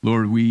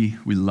Lord, we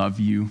love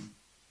you.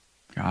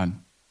 God,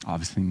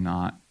 obviously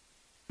not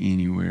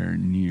anywhere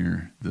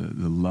near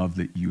the love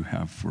that you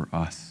have for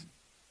us.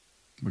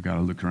 But God, I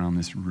look around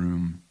this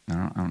room, and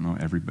I don't know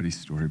everybody's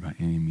story by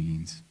any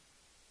means,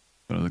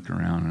 but I look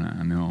around and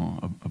I know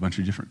a bunch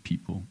of different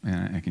people,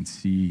 and I can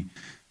see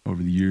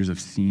over the years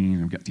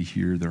I've got to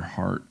hear their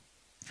heart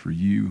for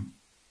you,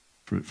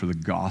 for the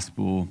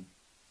gospel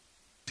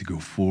to go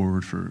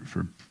forward,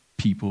 for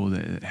people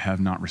that have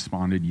not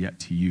responded yet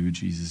to you,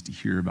 Jesus, to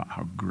hear about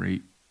how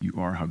great you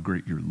are, how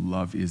great your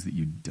love is, that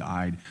you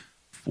died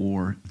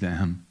for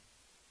them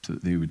so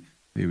that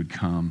they would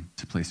come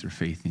to place their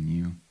faith in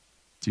you.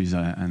 Jesus,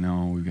 I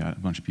know we've got a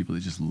bunch of people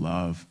that just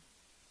love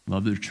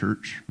their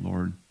church,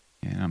 Lord,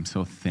 and I'm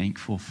so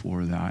thankful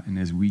for that. And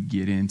as we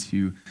get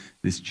into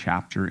this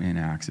chapter in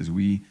Acts, as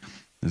we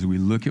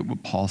look at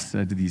what Paul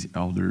said to these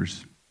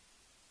elders,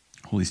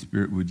 Holy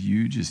Spirit, would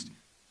you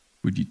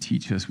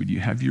teach us? Would you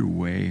have your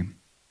way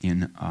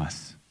in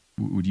us?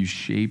 Would you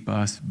shape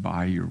us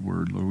by your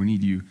word? Lord, we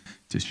need you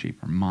to shape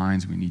our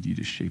minds. We need you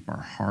to shape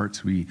our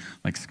hearts.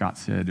 Like Scott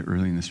said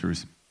early in the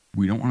service,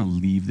 we don't want to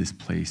leave this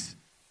place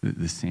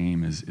the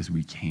same as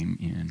we came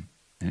in.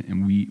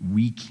 And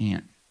we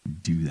can't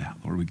do that,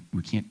 Lord.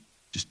 We can't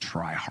just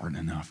try hard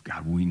enough.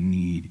 God, we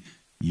need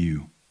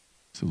you.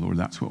 So, Lord,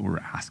 that's what we're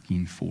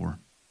asking for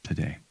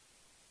today.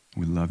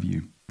 We love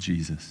you,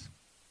 Jesus.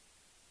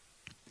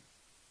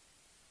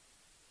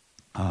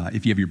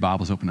 If you have your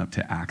Bibles, open up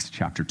to Acts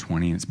chapter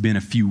 20. It's been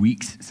a few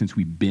weeks since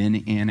we've been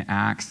in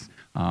Acts.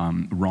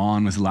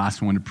 Ron was the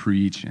last one to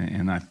preach,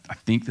 and I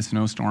think the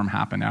snowstorm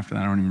happened after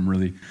that. I don't even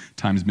really,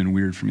 time's been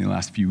weird for me the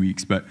last few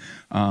weeks, but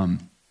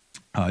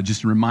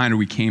just a reminder,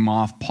 we came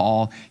off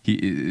Paul.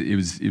 It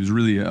was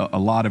really a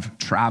lot of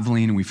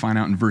traveling, and we find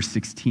out in verse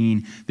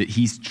 16 that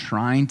he's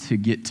trying to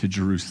get to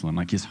Jerusalem.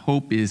 Like his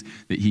hope is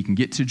that he can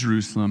get to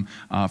Jerusalem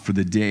for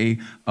the day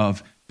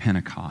of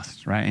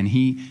Pentecost, right? And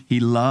he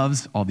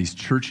loves all these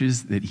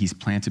churches that he's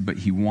planted, but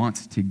he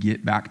wants to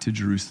get back to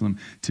Jerusalem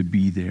to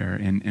be there.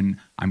 And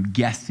I'm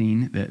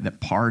guessing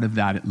that part of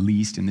that, at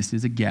least, and this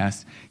is a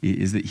guess,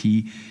 is that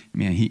he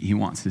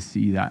wants to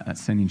see that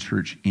sending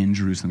church in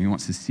Jerusalem. He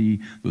wants to see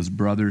those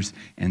brothers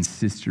and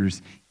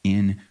sisters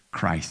in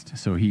Christ.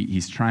 So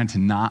he's trying to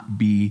not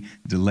be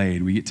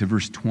delayed. We get to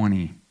verse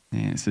 20.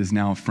 And it says,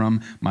 now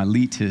from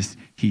Miletus,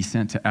 he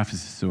sent to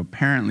Ephesus. So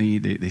apparently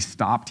they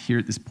stopped here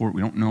at this port.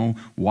 We don't know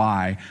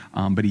why,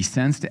 but he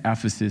sends to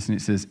Ephesus, and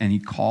it says, and he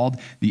called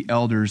the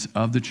elders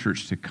of the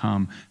church to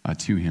come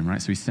to him, right?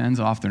 So he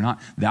sends off. They're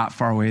not that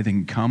far away. They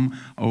can come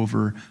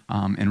over.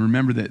 And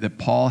remember that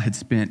Paul had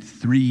spent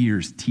 3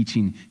 years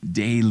teaching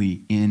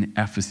daily in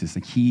Ephesus.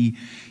 Like he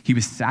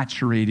was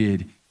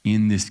saturated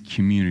in this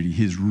community.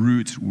 His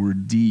roots were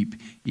deep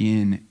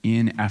in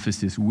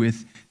Ephesus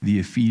with the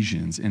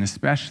Ephesians, and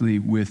especially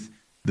with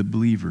the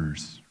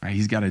believers, right?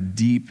 He's got a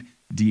deep,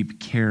 deep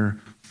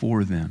care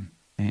for them.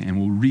 And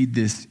we'll read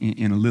this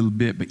in a little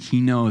bit, but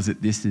he knows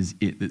that this is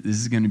it, that this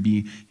is going to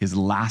be his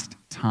last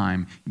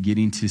time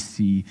getting to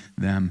see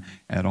them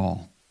at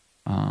all.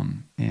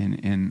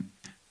 And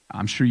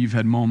I'm sure you've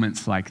had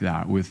moments like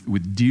that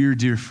with dear,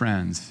 dear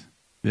friends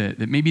that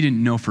maybe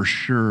didn't know for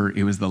sure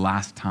it was the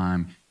last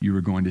time you were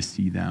going to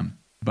see them,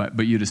 but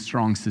you had a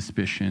strong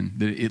suspicion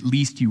that at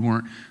least you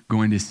weren't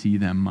going to see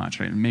them much,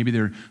 right? Maybe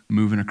they're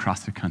moving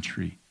across the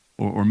country,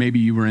 or maybe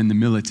you were in the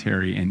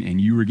military and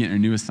you were getting a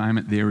new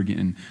assignment, they were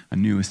getting a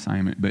new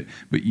assignment, but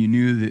you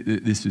knew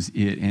that this was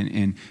it,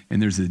 and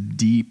there's a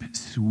deep,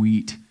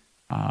 sweet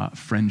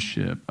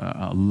friendship,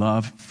 a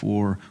love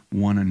for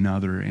one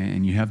another,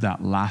 and you have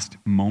that last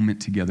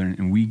moment together,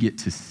 and we get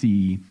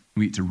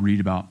to read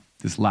about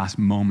this last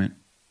moment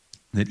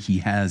that he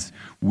has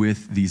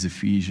with these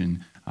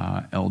Ephesian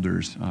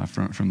elders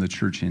from the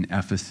church in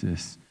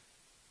Ephesus.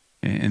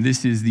 And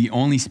this is the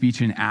only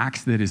speech in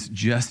Acts that is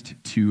just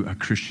to a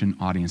Christian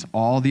audience.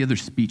 All the other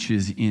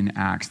speeches in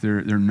Acts,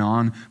 they're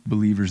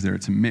non-believers there.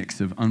 It's a mix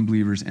of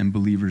unbelievers and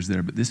believers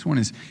there. But this one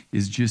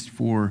is just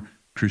for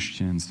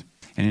Christians.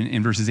 And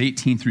in verses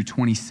 18 through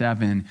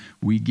 27,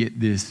 we get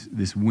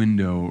this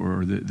window,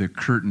 or the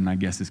curtain, I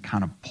guess, is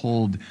kind of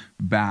pulled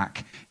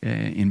back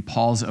in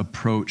Paul's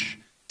approach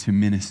to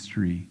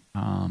ministry.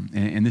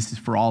 And this is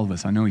for all of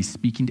us. I know he's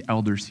speaking to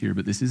elders here,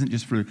 but this isn't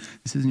just for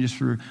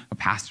a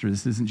pastor.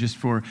 This isn't just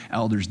for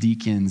elders,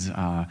 deacons,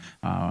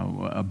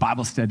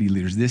 Bible study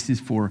leaders. This is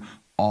for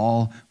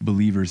all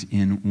believers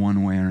in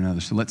one way or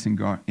another. So let's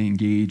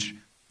engage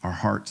our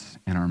hearts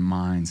and our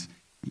minds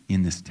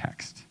in this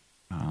text.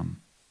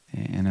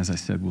 And as I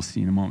said, we'll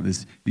see in a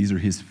moment, these are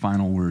his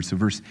final words. So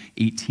verse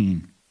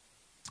 18,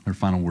 or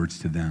final words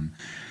to them.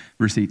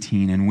 Verse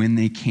 18, and when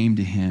they came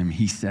to him,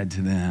 he said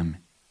to them,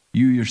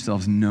 you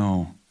yourselves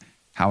know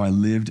how I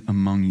lived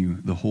among you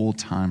the whole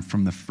time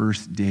from the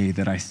first day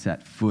that I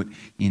set foot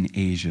in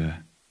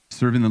Asia,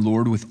 serving the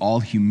Lord with all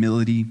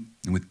humility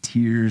and with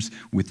tears,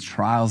 with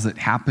trials that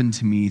happened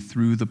to me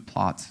through the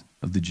plots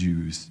of the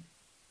Jews,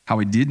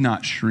 how I did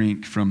not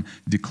shrink from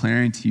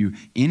declaring to you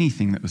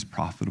anything that was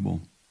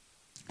profitable,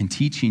 and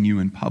teaching you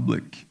in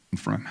public and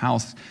from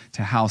house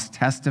to house,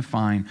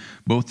 testifying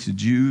both to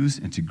Jews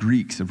and to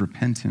Greeks of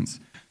repentance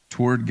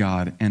toward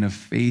God and of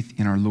faith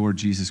in our Lord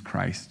Jesus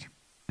Christ.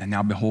 And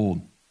now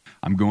behold,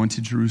 I'm going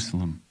to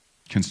Jerusalem,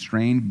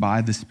 constrained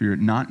by the Spirit,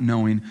 not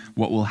knowing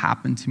what will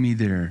happen to me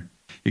there,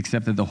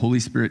 except that the Holy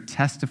Spirit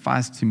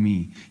testifies to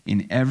me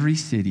in every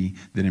city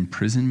that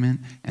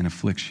imprisonment and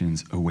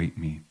afflictions await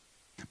me.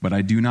 But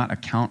I do not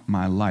account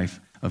my life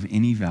of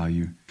any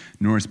value,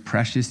 nor as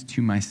precious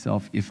to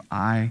myself if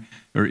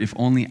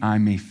only I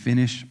may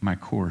finish my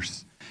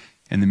course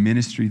and the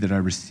ministry that I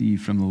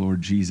received from the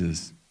Lord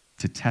Jesus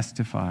to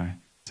testify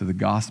to the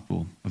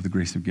gospel of the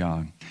grace of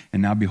God.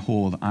 And now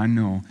behold, I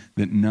know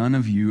that none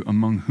of you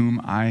among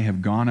whom I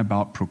have gone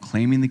about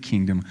proclaiming the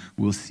kingdom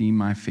will see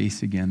my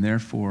face again.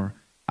 Therefore,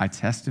 I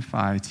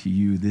testify to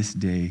you this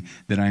day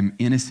that I am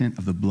innocent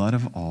of the blood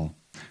of all,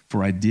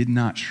 for I did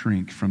not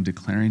shrink from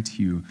declaring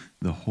to you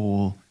the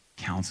whole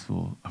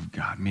counsel of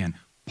God. Man,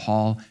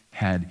 Paul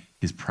had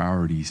his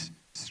priorities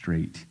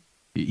straight.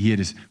 He had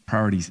his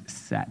priorities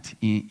set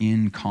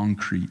in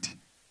concrete.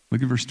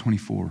 Look at verse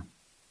 24.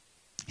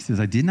 He says,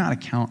 I did not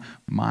account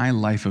my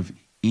life of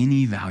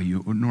any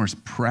value, nor as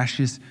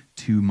precious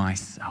to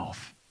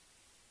myself.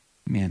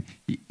 Man,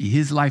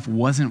 his life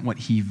wasn't what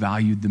he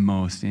valued the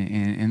most.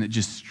 And it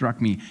just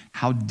struck me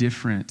how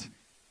different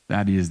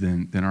that is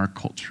than our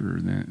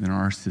culture, than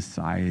our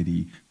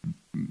society,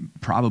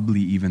 probably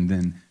even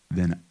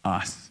than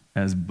us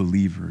as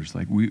believers.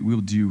 Like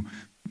we'll do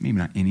maybe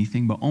not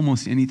anything, but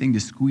almost anything to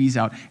squeeze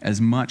out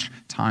as much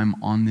time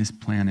on this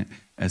planet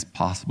as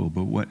possible.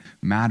 But what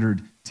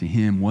mattered to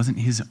him wasn't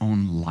his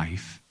own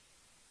life,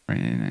 right?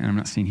 And I'm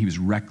not saying he was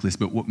reckless,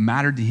 but what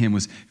mattered to him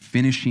was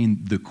finishing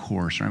the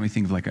course, right? We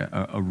think of like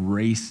a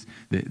race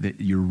that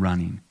you're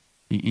running.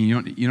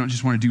 You don't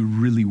just want to do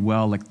really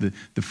well like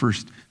the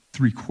first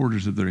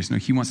 3/4 of the race. No,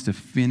 he wants to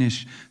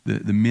finish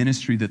the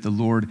ministry that the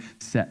Lord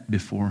set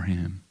before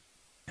him.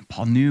 And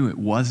Paul knew it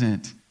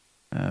wasn't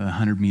a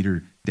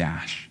 100-meter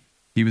dash.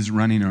 He was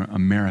running a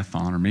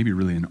marathon, or maybe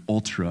really an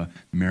ultra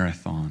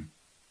marathon.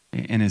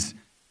 And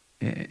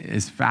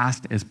as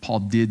fast as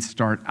Paul did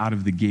start out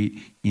of the gate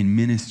in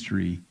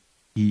ministry,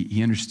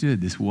 he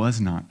understood this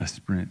was not a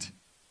sprint.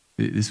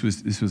 This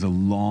was a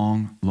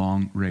long,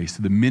 long race.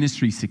 So the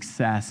ministry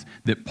success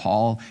that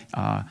Paul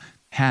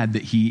had,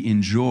 that he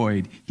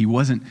enjoyed, he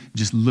wasn't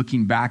just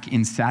looking back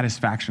in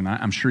satisfaction.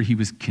 I'm sure he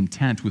was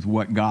content with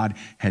what God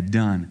had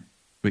done,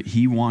 but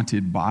he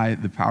wanted, by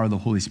the power of the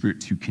Holy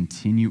Spirit, to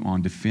continue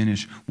on, to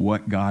finish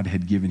what God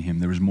had given him.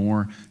 There was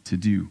more to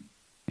do,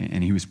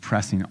 and he was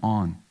pressing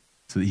on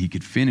so that he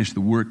could finish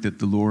the work that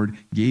the Lord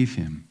gave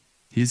him.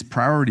 His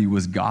priority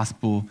was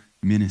gospel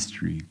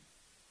ministry.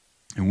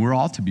 And we're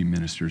all to be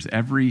ministers.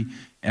 Every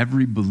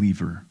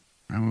believer,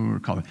 right? We're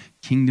called a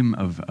kingdom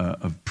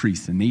of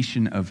priests, a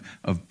nation of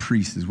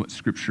priests is what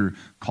Scripture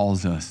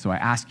calls us. So I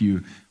ask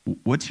you,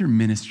 what's your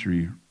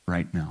ministry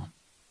right now?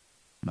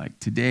 Like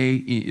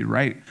today,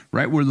 right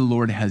where the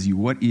Lord has you,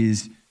 what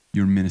is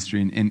your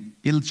ministry? And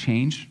it'll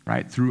change,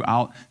 right,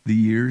 throughout the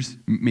years.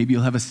 Maybe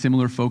you'll have a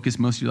similar focus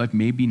most of your life,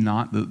 maybe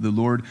not. The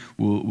Lord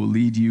will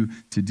lead you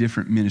to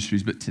different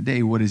ministries. But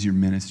today, what is your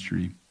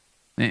ministry?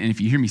 And if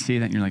you hear me say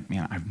that and you're like,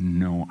 man, I have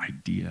no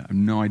idea. I have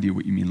no idea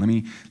what you mean. Let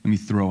me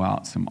throw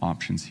out some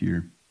options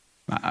here.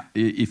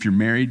 If you're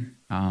married,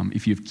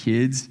 if you have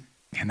kids,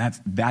 and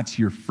that's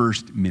your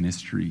first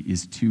ministry,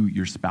 is to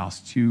your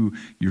spouse, to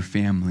your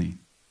family.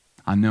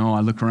 I know I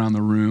look around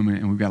the room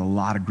and we've got a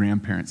lot of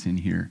grandparents in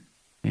here.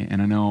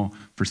 And I know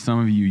for some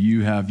of you,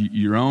 you have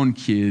your own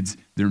kids,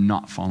 they're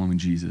not following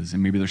Jesus.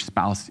 And maybe their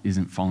spouse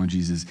isn't following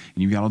Jesus.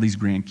 And you've got all these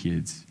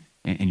grandkids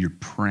and you're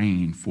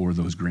praying for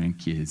those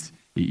grandkids.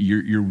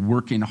 You're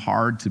working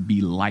hard to be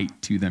light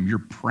to them. You're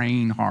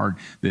praying hard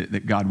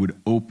that God would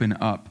open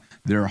up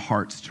their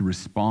hearts to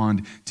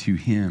respond to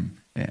him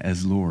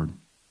as Lord.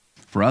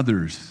 For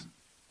others,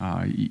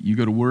 you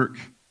go to work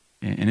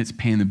and it's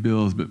paying the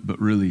bills, but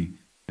really,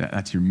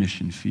 that's your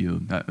mission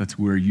field. That's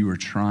where you are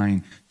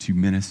trying to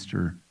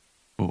minister.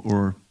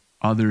 Or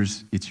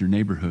others, it's your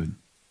neighborhood.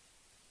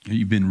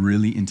 You've been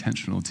really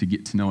intentional to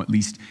get to know at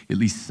least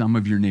some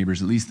of your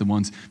neighbors, at least the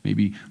ones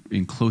maybe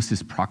in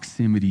closest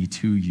proximity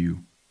to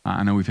you.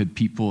 I know we've had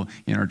people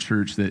in our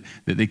church that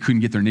they couldn't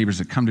get their neighbors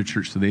to come to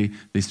church, so they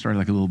started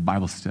like a little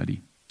Bible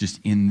study just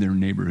in their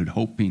neighborhood,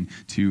 hoping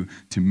to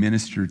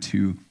minister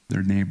to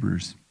their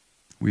neighbors.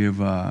 We have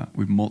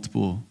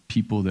multiple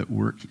people that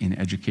work in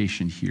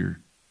education here.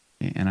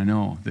 And I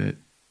know that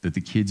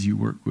the kids you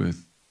work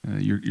with,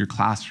 your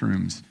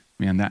classrooms,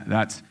 man,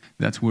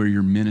 that's where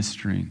you're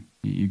ministering.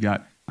 You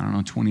got,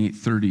 28,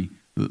 30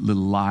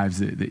 little lives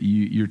that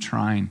you're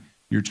trying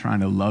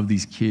to love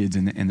these kids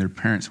and their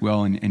parents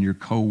well, and your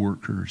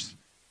coworkers.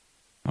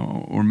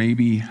 Or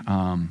maybe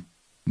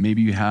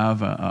you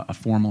have a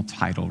formal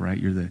title, right?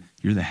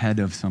 You're the head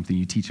of something.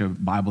 You teach a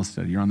Bible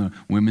study. You're on the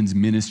women's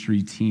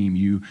ministry team.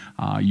 You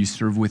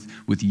serve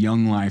with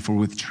Young Life or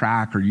with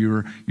Track, or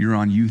you're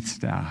on youth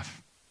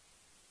staff.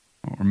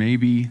 Or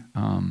maybe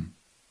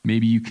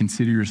Maybe you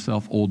consider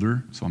yourself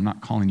older, so I'm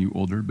not calling you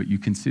older, but you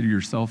consider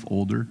yourself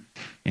older.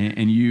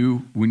 And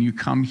you, when you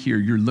come here,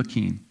 you're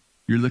looking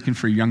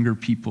for younger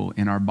people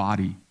in our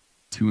body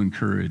to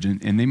encourage.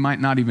 And they might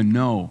not even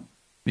know.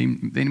 They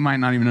might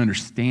not even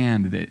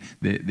understand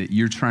that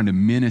you're trying to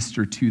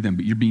minister to them,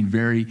 but you're being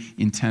very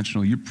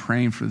intentional. You're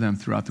praying for them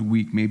throughout the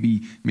week.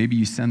 Maybe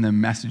you send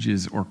them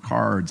messages or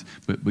cards,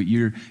 but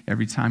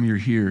every time you're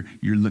here,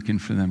 you're looking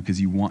for them because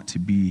you want to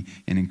be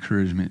an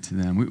encouragement to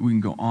them. We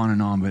can go on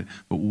and on,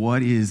 but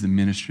what is the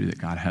ministry that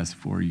God has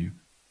for you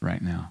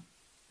right now?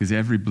 Because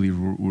every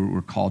believer,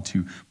 we're called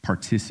to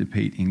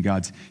participate in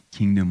God's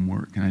kingdom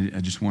work. And I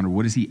just wonder,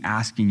 what is he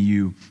asking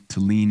you to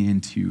lean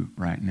into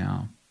right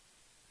now?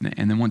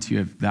 And then once you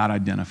have that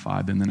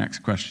identified, then the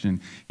next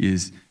question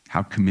is,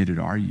 how committed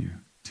are you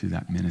to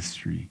that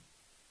ministry?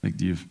 Like,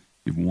 do you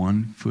have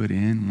 1 foot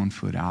in, 1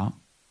 foot out?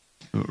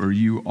 Or are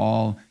you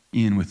all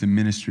in with the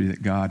ministry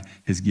that God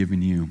has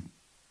given you?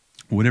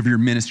 Whatever your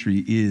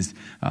ministry is,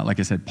 like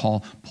I said,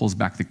 Paul pulls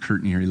back the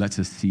curtain here. He lets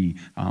us see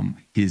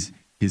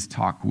his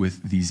talk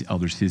with these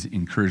elders, his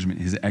encouragement,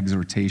 his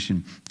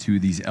exhortation to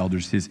these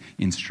elders, his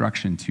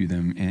instruction to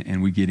them,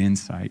 and we get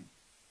insight.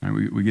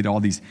 Right? We get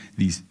all these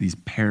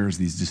pairs,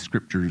 these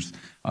descriptors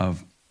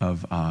of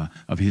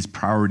his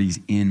priorities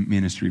in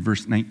ministry.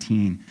 Verse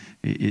 19,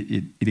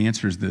 it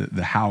answers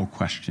the how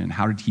question.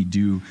 How did he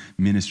do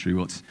ministry?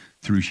 Well, it's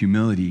through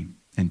humility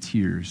and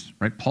tears.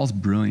 Right? Paul's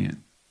brilliant.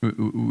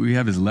 We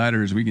have his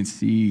letters. We can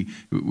see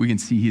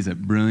he's a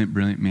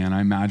brilliant man. I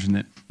imagine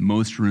that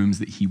most rooms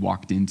that he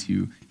walked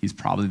into, he's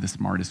probably the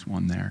smartest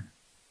one there.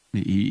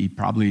 He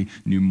probably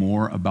knew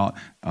more about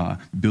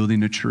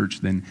building a church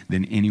than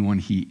anyone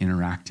he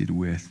interacted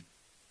with.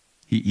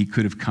 He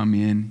could have come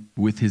in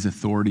with his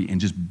authority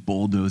and just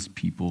bulldozed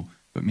people.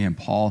 But man,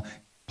 Paul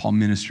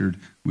ministered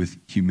with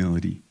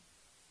humility.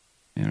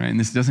 And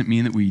this doesn't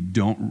mean that we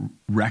don't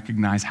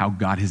recognize how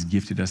God has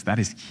gifted us. That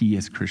is key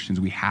as Christians.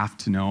 We have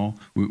to know.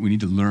 We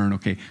need to learn,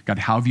 okay, God,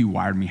 how have you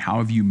wired me? How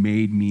have you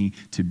made me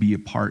to be a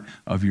part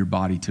of your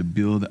body, to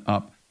build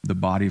up the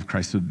body of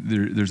Christ? So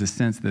there's a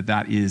sense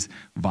that is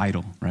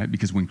vital, right?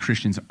 Because when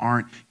Christians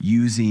aren't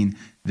using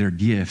their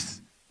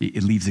gifts,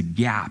 it leaves a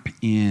gap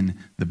in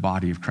the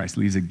body of Christ,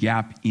 it leaves a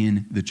gap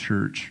in the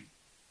church.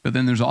 But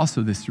then there's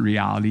also this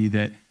reality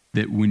that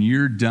when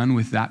you're done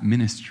with that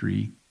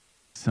ministry,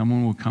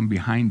 someone will come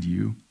behind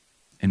you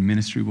and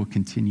ministry will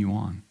continue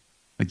on.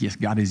 Like, yes,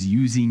 God is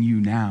using you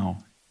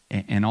now,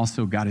 and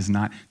also God is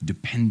not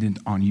dependent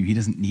on you. He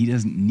doesn't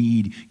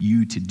need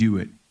you to do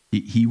it.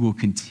 He will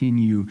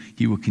continue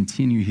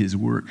his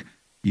work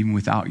even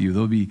without you.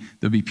 There'll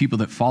be people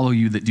that follow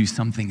you that do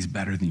some things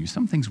better than you.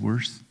 Some things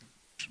worse,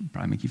 which will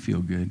probably make you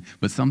feel good.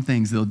 But some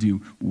things they'll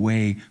do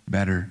way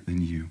better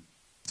than you.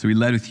 So he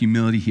led with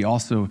humility. He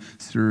also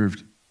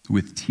served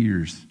with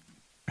tears.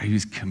 Right? He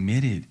was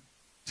committed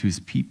to his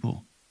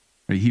people.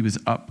 Right? He was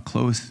up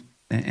close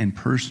and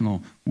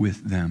personal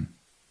with them.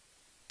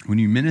 When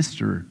you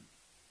minister,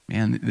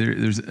 man,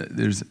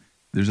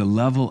 there's a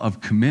level of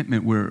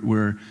commitment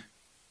where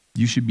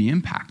you should be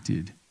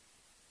impacted,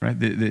 right?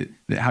 That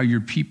how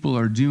your people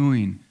are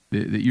doing,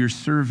 that you're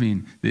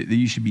serving, that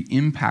you should be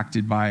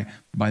impacted by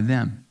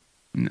them.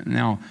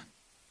 Now,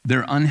 there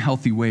are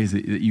unhealthy ways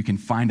that you can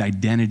find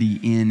identity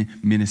in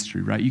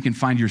ministry, right? You can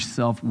find your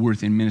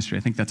self-worth in ministry.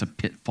 I think that's a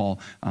pitfall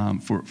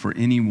for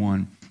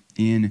anyone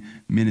in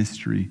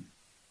ministry.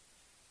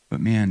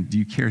 But man, do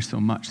you care so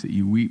much that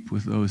you weep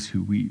with those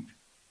who weep?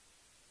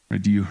 Or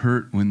do you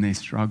hurt when they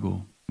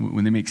struggle,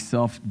 when they make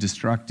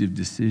self-destructive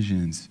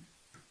decisions?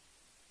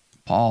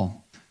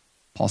 Paul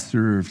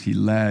served, he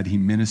led, he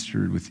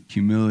ministered with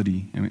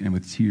humility and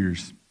with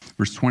tears.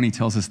 Verse 20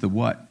 tells us the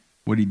what.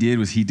 What he did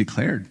was he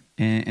declared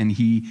and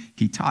he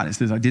taught. It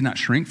says, I did not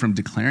shrink from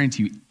declaring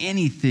to you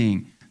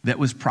anything that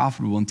was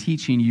profitable and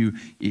teaching you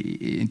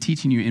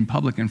in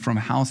public and from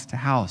house to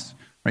house.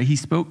 Right? He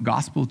spoke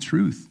gospel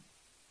truth.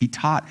 He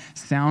taught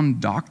sound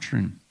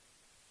doctrine.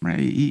 Right?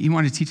 He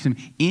wanted to teach them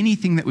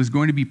anything that was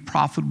going to be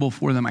profitable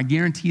for them. I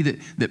guarantee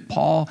that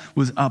Paul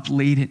was up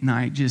late at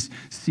night just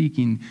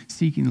seeking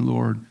the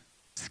Lord,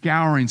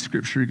 scouring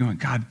scripture, going,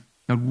 God,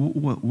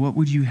 what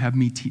would you have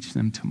me teach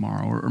them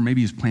tomorrow? Or maybe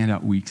he's planned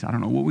out weeks. I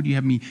don't know. What would you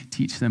have me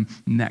teach them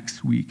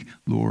next week,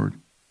 Lord?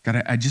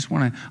 God,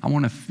 I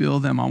want to fill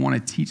them. I want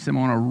to teach them.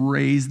 I want to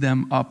raise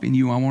them up in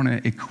you. I want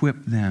to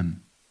equip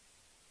them.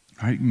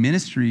 All right?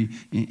 Ministry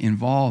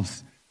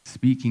involves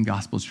speaking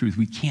gospel truth.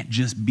 We can't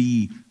just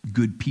be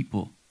good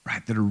people,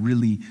 right, that are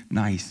really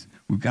nice.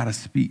 We've got to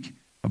speak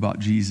about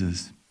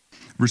Jesus.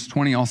 Verse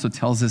 20 also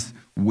tells us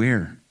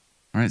where.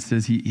 All right, it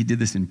says he did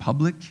this in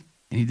public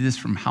and he did this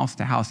from house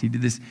to house. He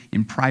did this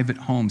in private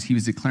homes. He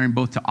was declaring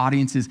both to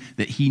audiences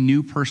that he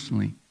knew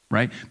personally,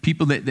 right?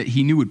 People that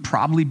he knew would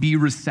probably be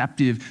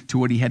receptive to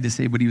what he had to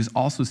say, but he was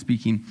also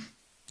speaking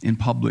in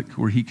public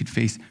where he could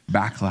face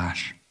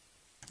backlash.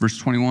 Verse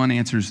 21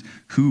 answers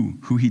who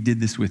he did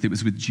this with. It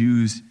was with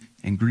Jews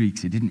and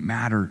Greeks. It didn't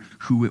matter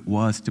who it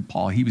was to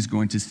Paul. He was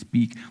going to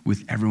speak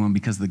with everyone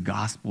because the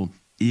gospel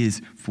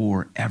is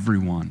for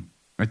everyone.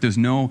 Right? There's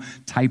no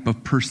type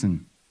of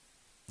person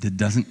that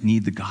doesn't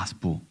need the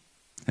gospel.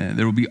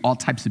 There will be all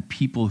types of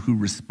people who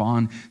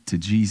respond to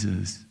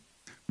Jesus.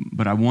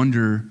 But I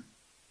wonder,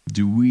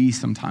 do we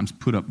sometimes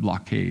put up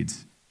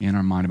blockades in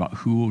our mind about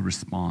who will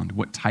respond,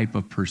 what type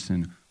of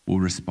person will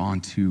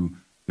respond to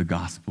the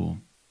gospel?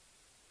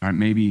 All right,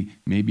 maybe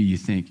you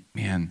think,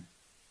 man,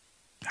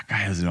 that guy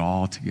has it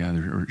all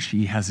together, or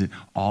she has it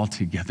all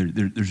together.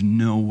 There's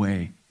no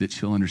way that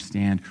she'll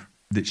understand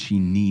that she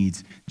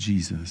needs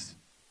Jesus.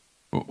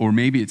 Or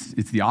maybe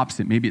it's the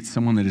opposite. Maybe it's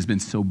someone that has been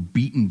so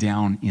beaten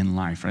down in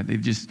life, right?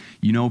 They've just,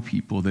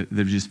 people that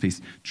they've just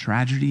faced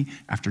tragedy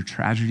after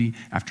tragedy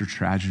after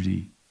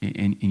tragedy.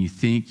 And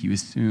you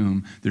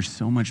assume there's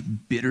so much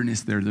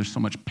bitterness there, there's so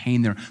much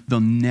pain there, they'll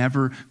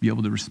never be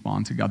able to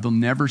respond to God. They'll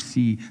never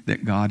see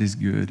that God is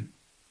good.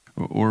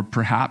 Or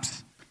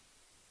perhaps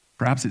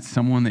it's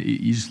someone that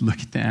you just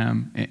look at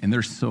them and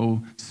they're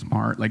so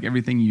smart. Like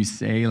everything you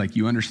say, like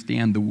you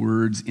understand the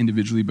words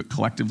individually, but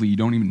collectively you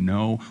don't even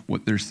know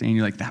what they're saying.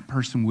 You're like, that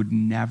person would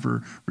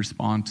never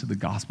respond to the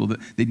gospel.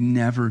 They'd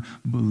never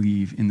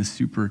believe in the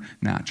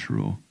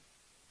supernatural.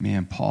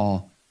 Man,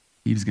 Paul,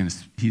 he's going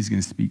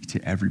to speak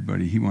to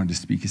everybody. He wanted to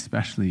speak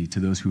especially to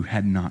those who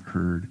had not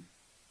heard.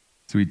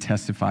 So he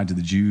testified to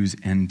the Jews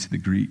and to the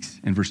Greeks.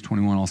 And verse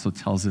 21 also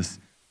tells us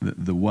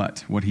the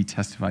what he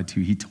testified to.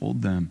 He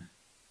told them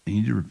they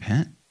need to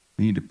repent.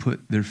 They need to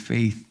put their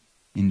faith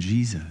in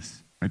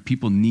Jesus. Right?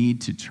 People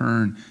need to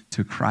turn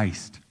to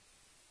Christ.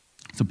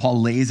 So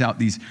Paul lays out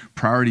these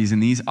priorities,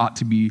 and these ought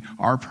to be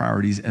our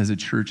priorities as a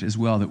church as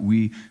well, that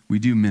we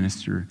do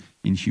minister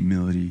in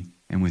humility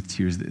and with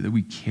tears, that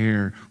we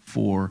care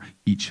for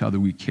each other.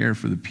 We care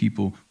for the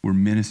people we're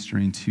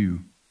ministering to.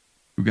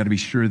 We've got to be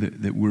sure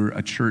that we're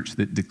a church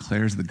that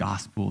declares the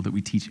gospel, that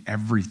we teach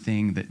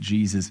everything that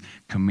Jesus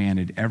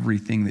commanded,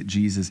 everything that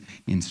Jesus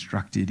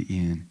instructed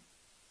in.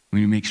 We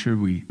need to make sure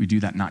we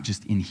do that not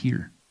just in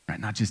here, right?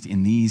 Not just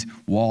in these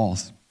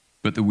walls,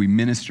 but that we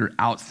minister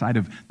outside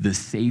of the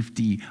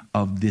safety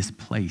of this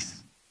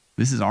place.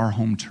 This is our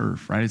home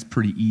turf, right? It's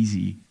pretty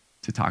easy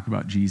to talk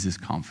about Jesus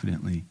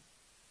confidently.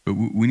 But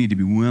we need to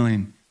be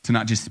willing to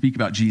not just speak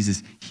about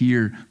Jesus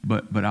here,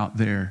 but out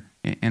there.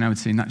 And I would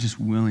say not just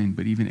willing,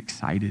 but even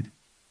excited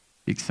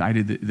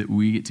that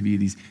we get to be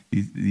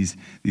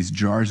these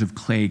jars of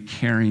clay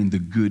carrying the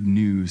good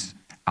news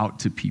out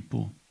to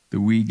people,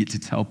 that we get to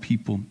tell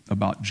people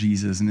about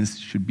Jesus. And this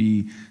should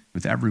be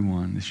with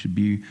everyone. This should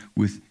be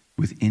with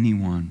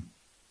anyone.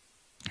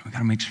 We got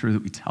to make sure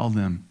that we tell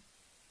them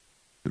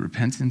that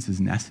repentance is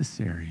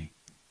necessary.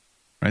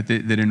 Right?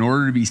 That in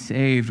order to be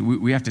saved,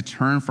 we have to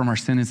turn from our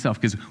sin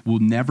itself, because we'll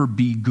never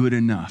be good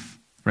enough.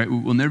 Right?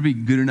 We'll never be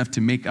good enough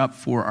to make up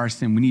for our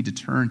sin. We need to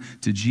turn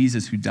to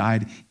Jesus who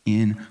died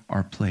in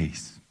our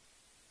place.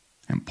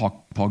 And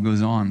Paul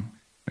goes on.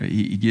 Right?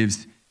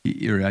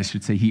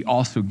 He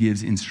also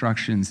gives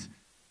instructions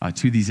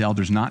to these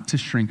elders not to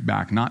shrink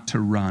back, not to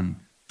run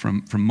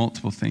from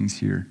multiple things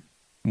here.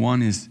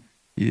 One is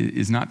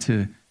not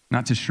to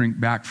shrink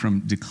back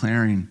from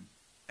declaring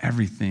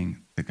everything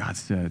that God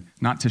said,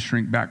 not to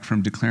shrink back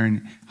from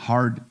declaring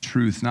hard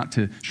truths, not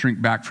to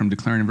shrink back from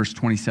declaring in verse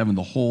 27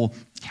 the whole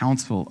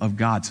counsel of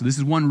God. So this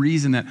is one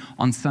reason that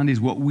on Sundays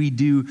what we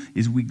do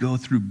is we go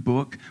through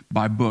book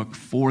by book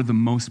for the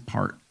most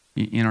part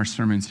in our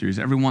sermon series.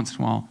 Every once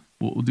in a while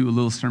we'll do a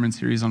little sermon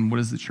series on what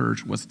is the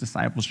church, what's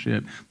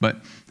discipleship,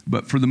 but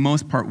for the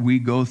most part we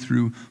go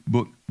through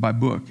book by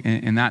book,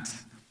 and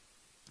that's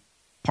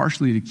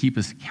partially to keep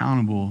us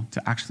accountable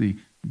to actually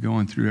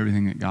going through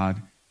everything that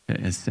God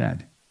has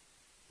said.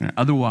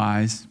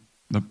 Otherwise,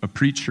 a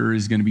preacher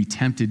is going to be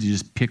tempted to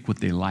just pick what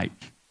they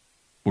like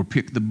or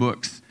pick the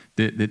books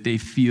that they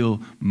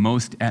feel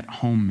most at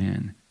home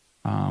in.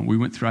 We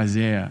went through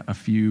Isaiah a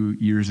few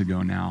years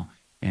ago now,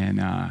 and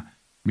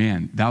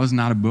man, that was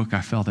not a book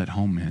I felt at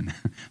home in.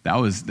 That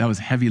was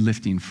heavy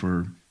lifting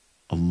for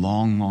a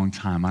long, long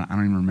time. I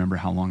don't even remember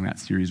how long that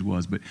series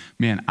was, but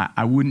man,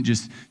 I wouldn't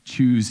just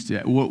choose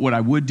to. What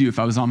I would do if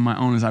I was on my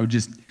own is I would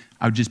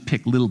just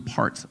pick little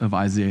parts of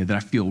Isaiah that I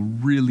feel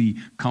really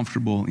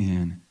comfortable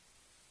in.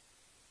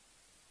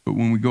 But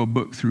when we go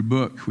book through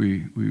book,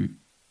 we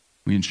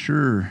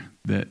ensure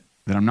that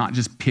I'm not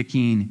just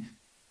picking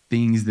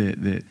things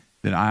that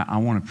I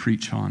want to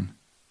preach on.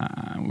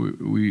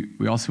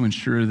 We also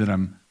ensure that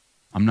I'm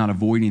not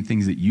avoiding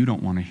things that you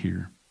don't want to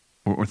hear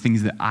or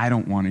things that I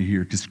don't want to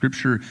hear, because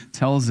Scripture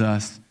tells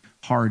us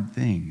hard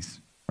things.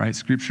 Right?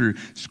 Scripture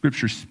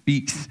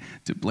speaks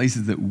to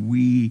places that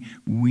we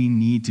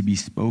need to be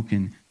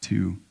spoken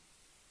to.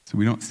 So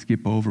we don't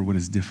skip over what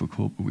is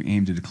difficult, but we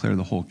aim to declare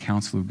the whole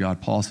counsel of God.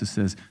 Paul also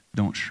says,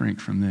 don't shrink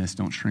from this.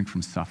 Don't shrink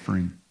from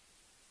suffering.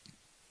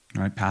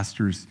 Right?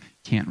 Pastors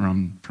can't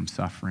run from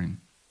suffering.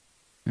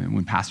 And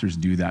when pastors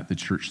do that, the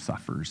church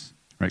suffers.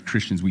 Right?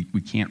 Christians, we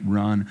can't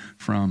run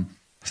from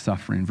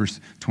suffering. Verse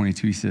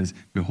 22, he says,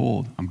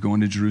 behold, I'm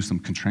going to Jerusalem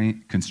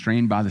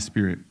constrained by the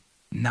Spirit,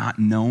 not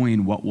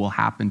knowing what will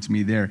happen to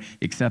me there,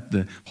 except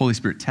the Holy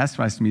Spirit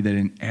testifies to me that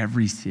in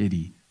every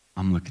city,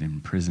 I'm looking at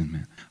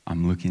imprisonment.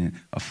 I'm looking at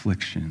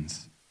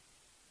afflictions.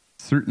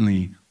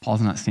 Certainly,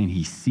 Paul's not saying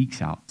he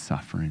seeks out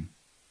suffering,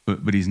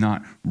 but he's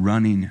not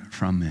running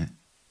from it.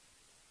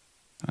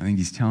 I think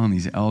he's telling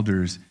these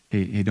elders,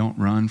 hey, don't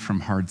run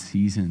from hard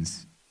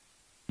seasons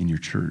in your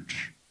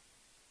church.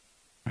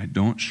 Right?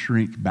 Don't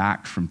shrink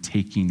back from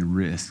taking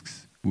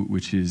risks,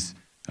 which is,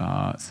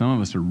 some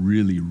of us are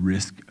really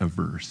risk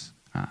averse.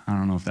 I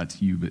don't know if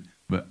that's you,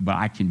 but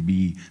I can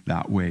be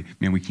that way.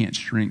 Man, we can't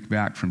shrink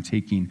back from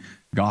taking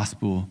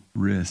gospel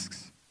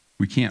risks.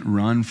 We can't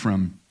run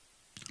from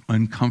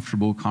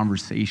uncomfortable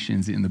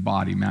conversations in the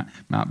body.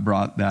 Matt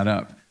brought that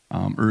up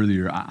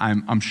earlier.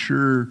 I'm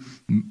sure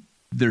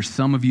there's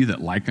some of you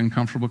that like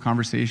uncomfortable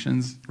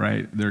conversations,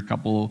 right? There are a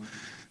couple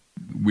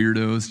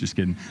weirdos, just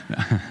kidding,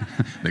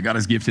 that God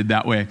has gifted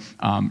that way,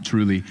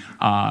 truly.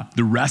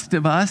 The rest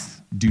of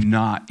us do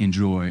not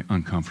enjoy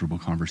uncomfortable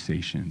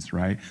conversations,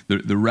 right?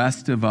 The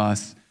rest of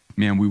us,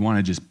 man, we want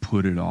to just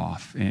put it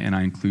off, and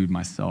I include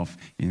myself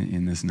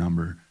in this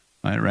number,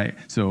 right?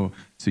 So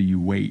you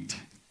wait,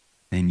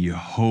 and you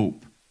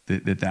hope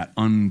that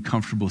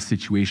uncomfortable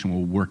situation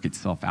will work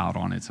itself out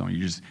on its own.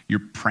 You're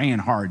praying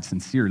hard,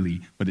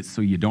 sincerely, but it's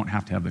so you don't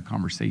have to have the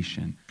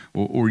conversation.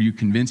 Or you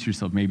convince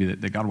yourself maybe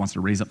that God wants to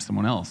raise up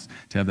someone else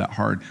to have that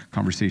hard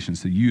conversation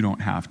so you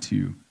don't have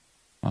to.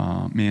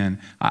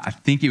 Man, I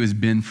think it was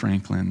Ben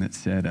Franklin that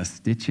said, a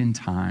stitch in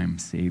time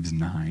saves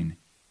 9.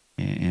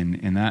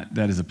 And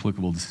that is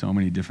applicable to so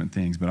many different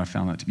things, but I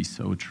found that to be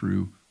so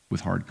true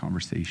with hard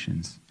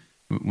conversations.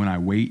 When I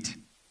wait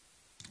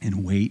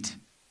and wait,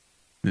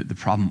 the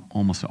problem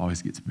almost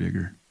always gets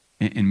bigger.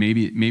 And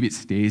maybe it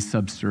stays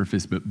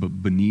subsurface,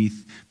 but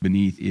beneath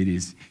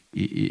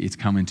it's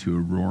coming to a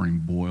roaring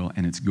boil,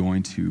 and it's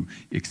going to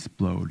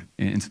explode.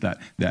 And so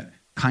that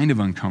kind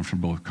of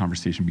uncomfortable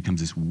conversation becomes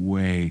this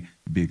way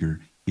bigger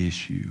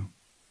issue.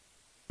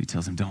 He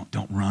tells them,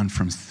 don't run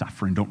from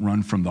suffering. Don't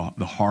run from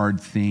the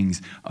hard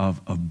things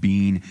of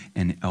being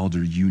an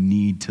elder. You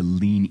need to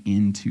lean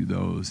into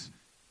those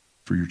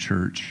for your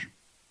church.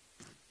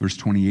 Verse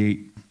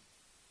 28.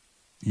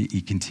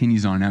 He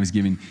continues on. Now he's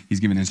giving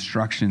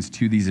instructions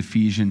to these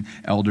Ephesian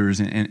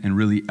elders and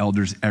really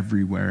elders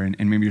everywhere.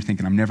 And maybe you're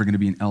thinking, I'm never going to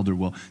be an elder.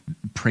 Well,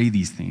 pray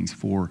these things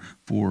for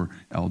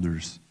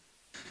elders.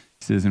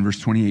 He says in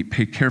verse 28,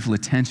 pay careful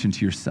attention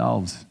to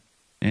yourselves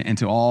and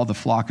to all the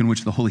flock in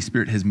which the Holy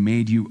Spirit has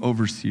made you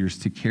overseers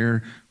to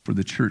care for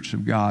the church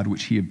of God,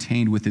 which he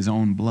obtained with his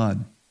own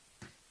blood.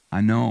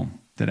 I know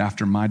that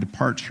after my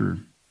departure,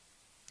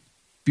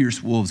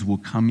 fierce wolves will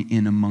come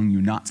in among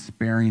you, not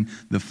sparing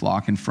the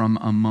flock, and from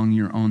among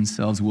your own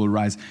selves will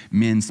arise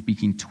men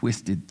speaking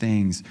twisted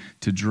things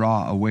to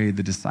draw away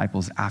the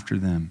disciples after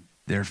them.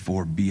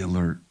 Therefore, be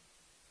alert.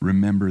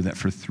 Remember that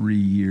for 3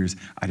 years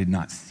I did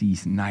not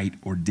cease night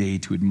or day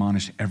to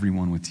admonish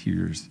everyone with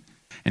tears.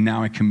 And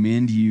now I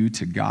commend you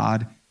to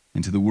God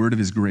and to the word of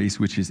his grace,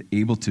 which is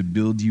able to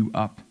build you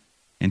up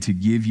and to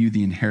give you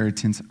the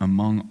inheritance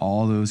among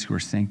all those who are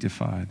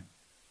sanctified.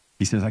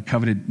 He says, I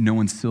coveted no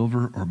one's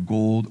silver or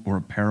gold or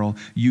apparel.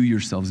 You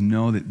yourselves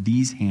know that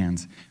these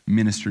hands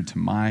ministered to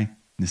my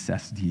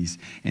necessities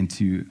and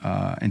to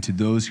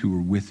those who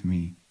were with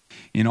me.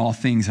 In all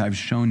things, I've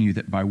shown you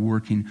that by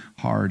working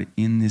hard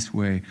in this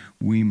way,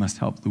 we must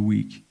help the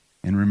weak.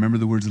 And remember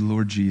the words of the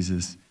Lord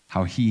Jesus,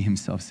 how he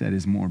himself said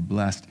is more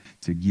blessed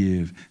to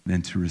give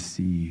than to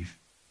receive.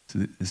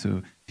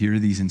 So here are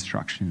these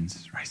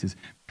instructions, right? He says,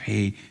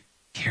 pay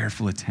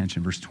careful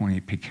attention. Verse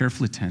 28, pay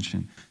careful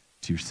attention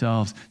to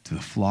yourselves, to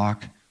the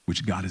flock,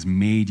 which God has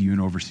made you an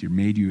overseer,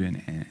 made you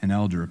an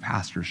elder, a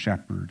pastor, a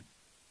shepherd,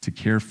 to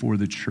care for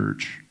the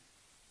church,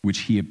 which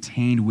he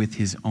obtained with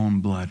his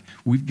own blood.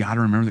 We've got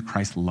to remember that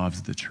Christ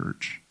loves the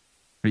church.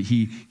 Right?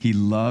 He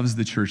loves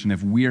the church, and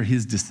if we are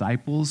his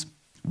disciples,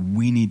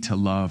 we need to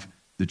love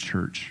the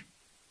church.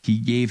 He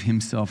gave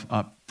himself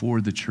up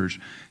for the church.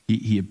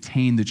 He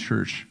obtained the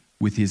church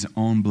with his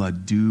own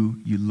blood. Do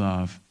you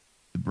love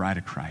the bride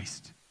of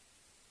Christ?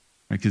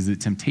 Because the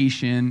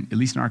temptation, at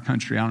least in our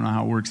country, I don't know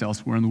how it works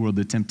elsewhere in the world,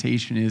 the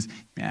temptation is,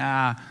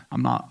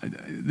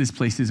 this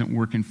place isn't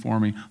working for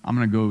me. I'm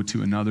going to go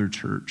to another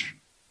church,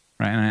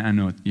 right? And I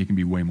know it can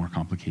be way more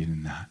complicated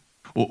than that.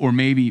 Or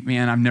maybe,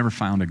 man, I've never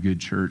found a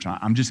good church.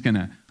 I'm just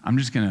gonna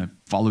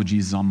follow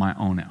Jesus on my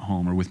own at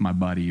home or with my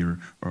buddy or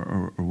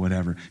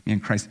whatever.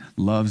 Man, Christ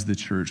loves the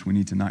church. We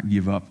need to not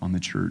give up on the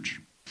church.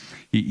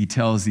 He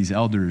tells these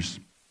elders,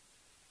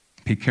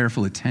 pay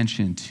careful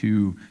attention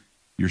to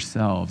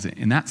yourselves.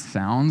 And that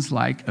sounds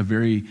like a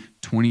very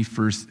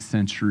 21st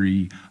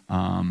century,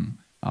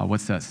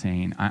 what's that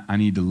saying? I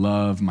need to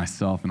love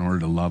myself in order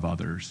to love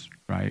others,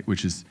 right?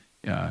 Which is,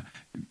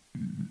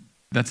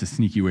 that's a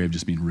sneaky way of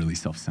just being really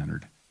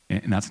self-centered.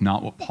 And that's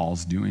not what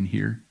Paul's doing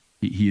here.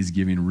 He is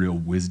giving real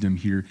wisdom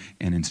here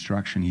and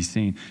instruction. He's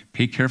saying,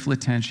 pay careful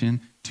attention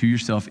to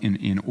yourself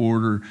in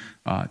order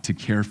to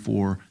care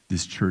for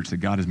this church, that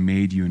God has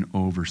made you an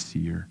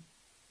overseer.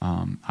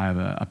 I have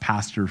a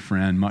pastor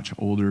friend, much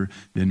older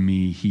than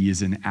me. He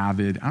is an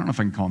avid, I don't know if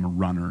I can call him a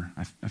runner.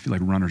 I feel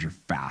like runners are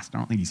fast. I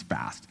don't think he's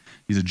fast.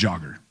 He's a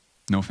jogger.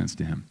 No offense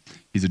to him.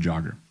 He's a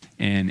jogger.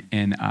 And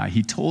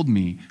he told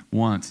me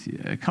once,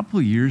 a couple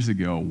of years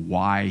ago,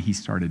 why he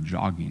started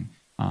jogging.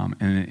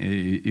 and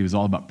it was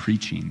all about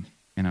preaching.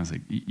 And I was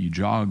like, you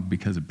jog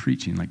because of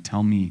preaching? Like,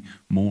 tell me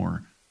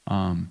more.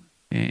 And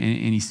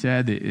he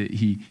said that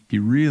he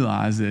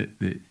realized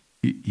that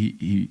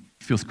he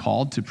feels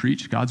called to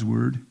preach God's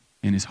word,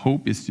 and his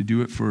hope is to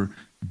do it for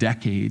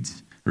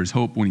decades, or his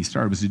hope when he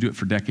started was to do it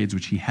for decades,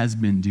 which he has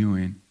been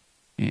doing.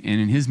 And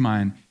in his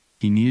mind,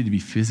 he needed to be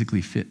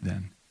physically fit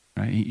then,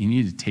 right? He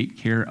needed to take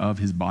care of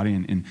his body,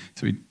 and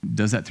so he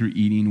does that through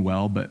eating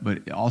well,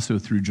 but also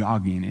through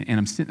jogging. And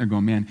I'm sitting there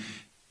going, man,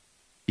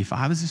 if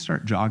I was to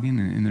start jogging,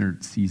 and there are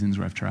seasons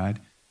where I've tried,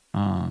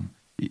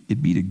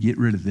 it'd be to get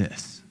rid of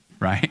this,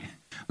 right?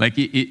 Like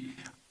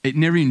it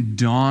never even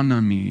dawned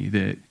on me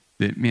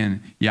that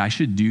man, yeah, I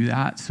should do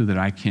that so that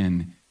I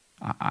can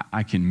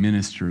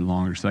minister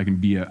longer, so I can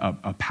be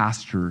a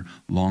pastor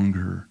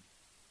longer.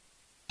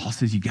 Paul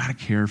says you got to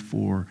care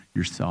for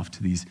yourself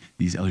to these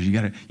elders. You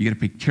got to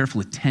pay careful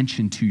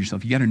attention to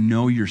yourself. You got to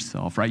know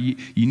yourself, right?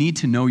 You need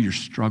to know your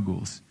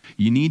struggles.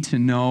 You need to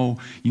know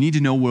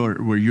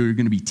where you're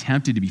going to be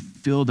tempted to be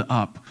filled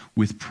up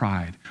with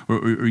pride,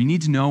 or you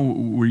need to know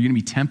where you're going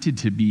to be tempted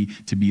to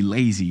be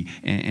lazy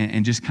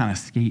and just kind of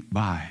skate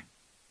by.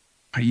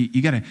 Right?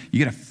 You got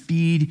to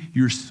feed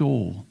your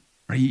soul.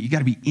 Right? You got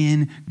to be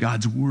in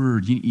God's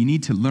word. You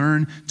need to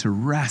learn to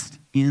rest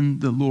in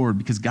the Lord,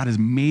 because God has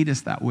made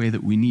us that way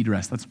that we need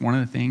rest. That's one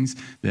of the things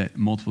that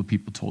multiple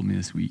people told me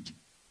this week.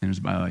 And it was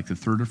by like the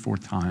third or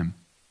fourth time.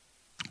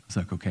 I was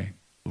like, okay,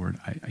 Lord,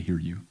 I hear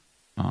you.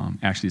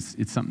 Actually,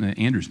 it's something that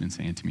Andrew's been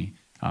saying to me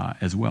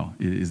as well,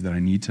 is that I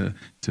need to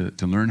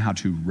learn how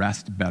to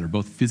rest better,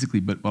 both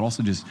physically, but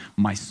also just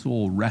my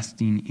soul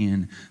resting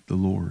in the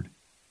Lord.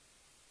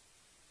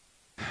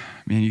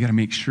 Man, you got to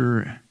make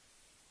sure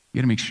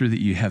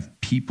that you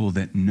have people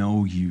that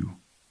know you,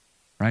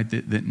 right?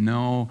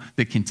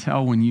 That can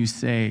tell when you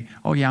say,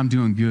 oh yeah, I'm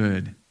doing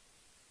good.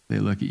 They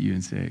look at you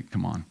and say,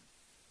 come on,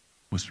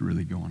 what's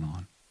really going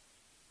on?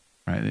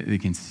 Right? They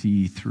can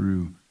see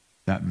through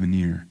that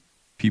veneer.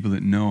 People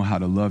that know how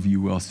to love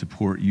you well,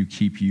 support you,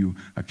 keep you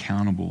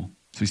accountable.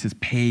 So he says,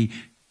 pay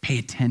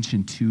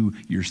attention to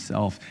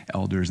yourself,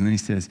 elders. And then he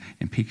says,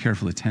 and pay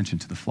careful attention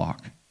to the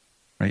flock,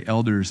 right?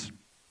 Elders,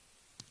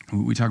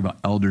 we talk about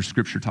elders.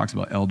 Scripture talks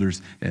about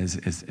elders as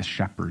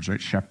shepherds,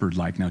 right?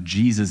 Shepherd-like. Now,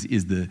 Jesus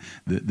is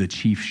the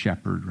chief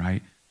shepherd,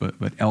 right?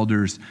 But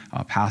elders,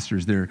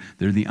 pastors, they're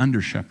the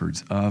under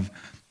shepherds of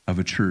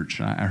a church.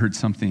 I heard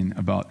something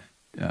about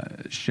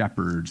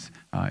shepherds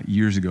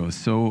years ago,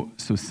 so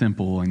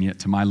simple, and yet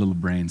to my little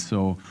brain,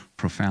 so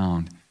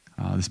profound.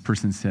 This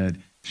person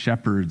said,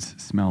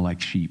 shepherds smell like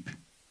sheep.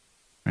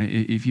 Right?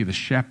 If you have a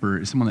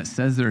shepherd, someone that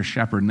says they're a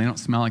shepherd and they don't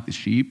smell like the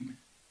sheep,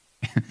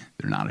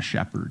 they're not a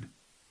shepherd.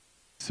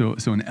 So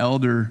an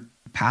elder,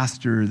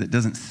 pastor that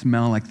doesn't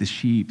smell like the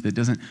sheep, that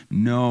doesn't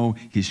know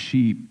his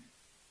sheep,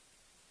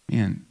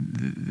 man,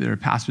 they're a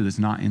pastor that's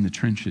not in the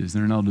trenches.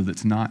 They're an elder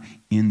that's not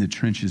in the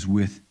trenches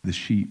with the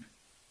sheep.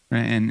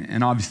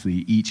 And obviously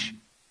each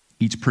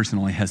person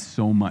only has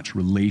so much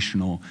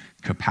relational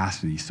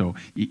capacity. So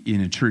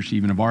in a church,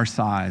 even of our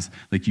size,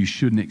 like you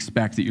shouldn't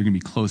expect that you're going to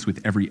be close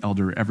with every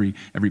elder, every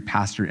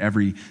pastor,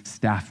 every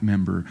staff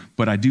member.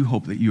 But I do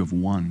hope that you have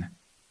one.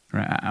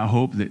 Right? I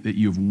hope that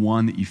you have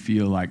one that you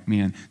feel like,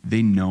 man,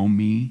 they know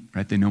me,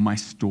 right? They know my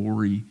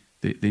story.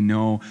 They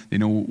know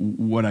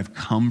what I've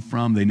come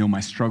from. They know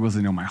my struggles.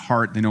 They know my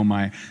heart. They know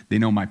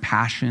my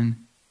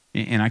passion.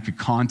 And I could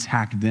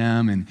contact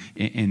them and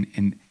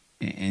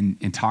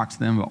talk to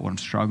them about what I'm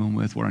struggling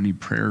with, what I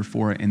need prayer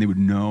for, and they would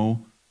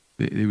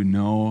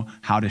know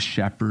how to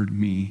shepherd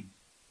me.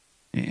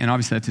 And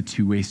obviously that's a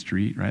two-way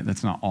street, right?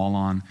 That's not all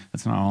on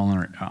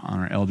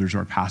our elders or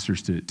our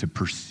pastors to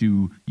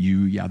pursue you.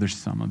 Yeah, there's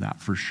some of that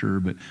for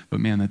sure, but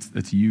man,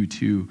 that's you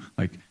too.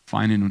 Like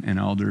finding an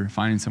elder,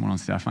 finding someone on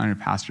staff, finding a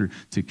pastor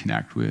to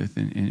connect with,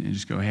 and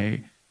just go,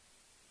 hey,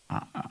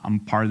 I'm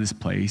part of this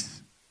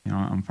place. You know,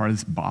 I'm part of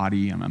this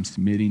body. I'm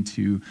submitting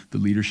to the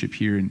leadership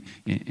here,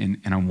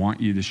 and I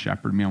want you to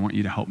shepherd me. I want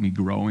you to help me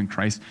grow in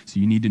Christ. So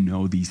you need to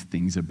know these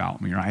things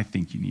about me, or I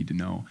think you need to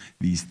know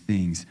these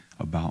things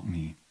about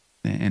me.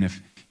 And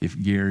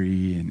if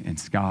Gary and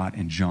Scott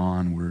and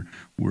John were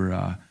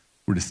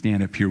to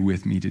stand up here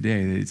with me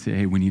today, they'd say,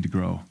 hey, we need to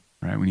grow,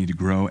 right? We need to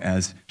grow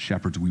as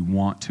shepherds. We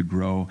want to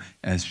grow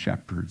as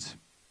shepherds.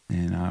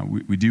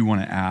 And we do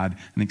want to add,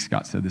 I think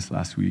Scott said this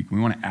last week, we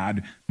want to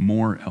add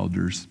more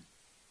elders.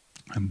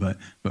 But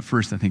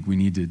first, I think we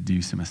need to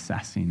do some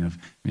assessing of,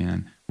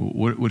 man,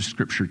 what does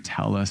Scripture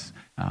tell us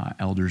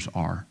elders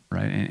are,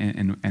 right?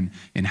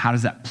 And how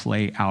does that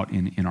play out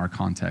in our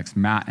context?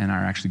 Matt and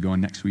I are actually going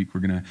next week.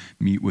 We're going to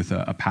meet with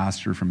a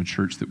pastor from a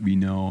church that we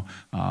know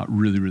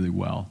really, really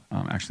well.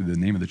 Actually, the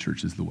name of the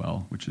church is The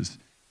Well,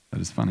 that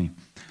is funny.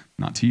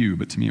 Not to you,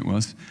 but to me it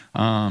was.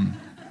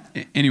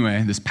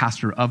 Anyway, this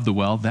pastor of The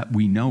Well that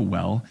we know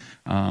well.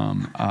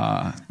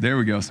 There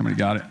we go. Somebody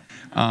got it.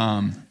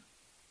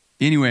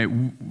 Anyway,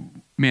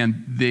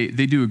 man, they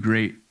do a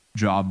great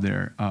job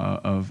there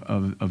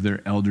of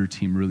their elder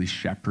team really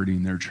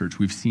shepherding their church.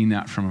 We've seen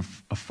that from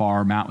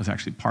afar. Matt was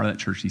actually part of that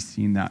church. He's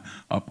seen that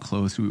up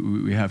close.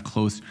 We have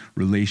close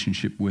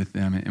relationship with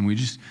them, and we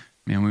just,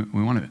 man,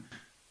 we want to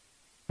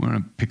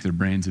pick their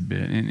brains a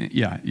bit. And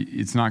yeah,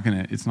 it's not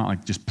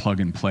like just plug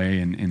and play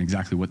and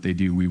exactly what they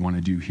do we want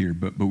to do here,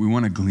 but we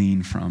want to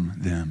glean from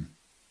them.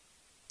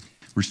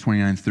 Verse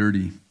 29,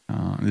 30.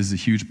 This is a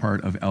huge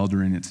part of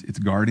eldering. It's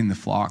guarding the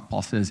flock.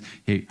 Paul says,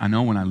 hey, I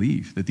know when I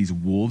leave that these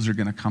wolves are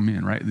going to come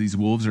in, right? These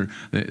wolves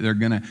they're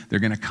going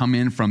to come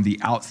in from the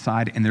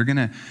outside, and they're going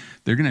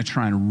to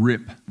try and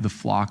rip the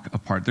flock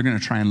apart. They're going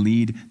to try and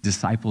lead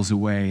disciples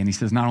away. And he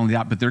says not only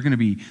that, but they're going to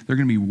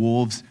be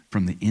wolves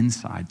from the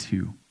inside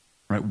too.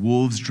 Right?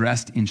 Wolves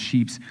dressed in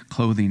sheep's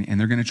clothing, and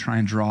they're going to try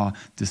and draw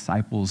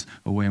disciples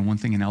away. And one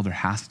thing an elder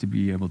has to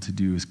be able to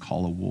do is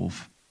call a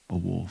wolf a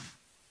wolf.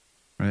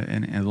 Right?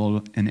 And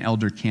an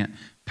elder can't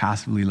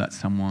passively let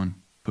someone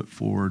put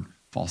forward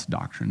false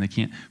doctrine. They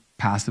can't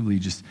passively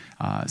just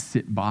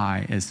sit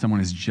by as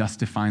someone is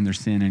justifying their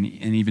sin and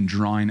even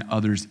drawing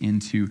others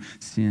into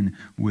sin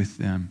with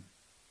them.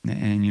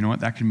 And you know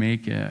what? That can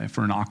make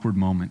for an awkward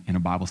moment in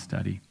a Bible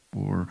study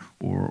or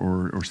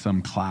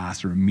some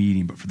class or a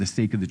meeting, but for the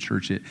sake of the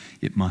church,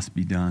 it must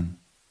be done.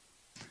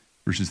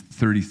 Verses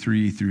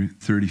 33 through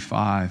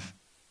 35,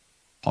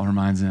 Paul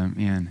reminds them,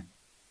 man,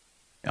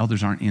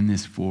 elders aren't in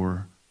this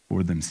for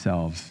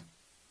themselves,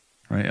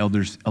 right?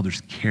 Elders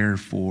care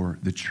for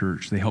the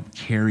church. They help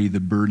carry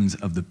the burdens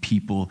of the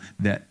people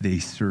that they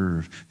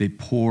serve. They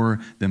pour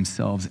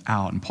themselves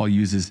out. And Paul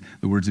uses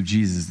the words of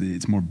Jesus.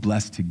 It's more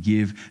blessed to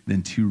give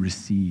than to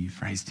receive,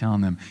 right? He's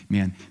telling them,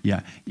 man,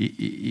 yeah,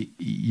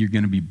 you're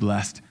going to be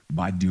blessed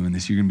by doing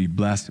this. You're going to be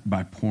blessed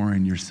by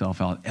pouring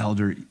yourself out.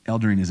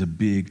 Eldering is a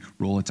big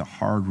role. It's a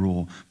hard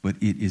role, but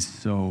it is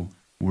so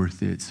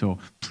worth it. So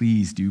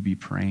please do be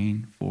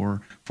praying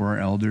for our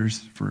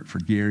elders, for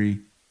Gary,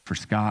 for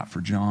Scott, for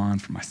John,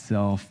 for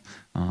myself.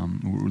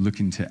 We're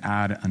looking to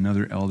add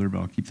another elder, but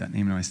I'll keep that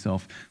name to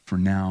myself for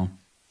now.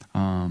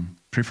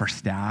 Pray for our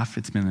staff.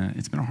 It's been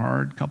a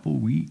hard couple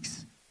of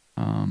weeks,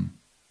 and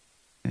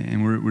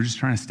we're just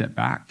trying to step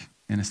back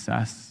and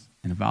assess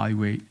and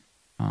evaluate.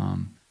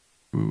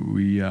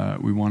 We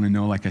want to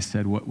know, like I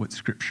said, what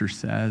Scripture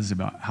says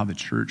about how the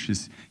church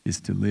is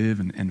to live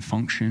and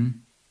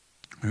function.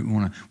 We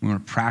want to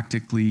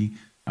practically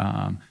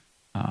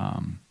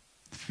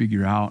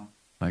figure out,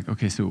 like,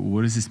 okay, so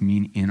what does this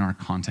mean in our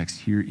context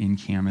here in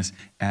Camas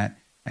at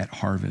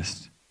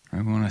Harvest?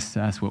 Right? We want to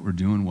assess what we're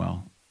doing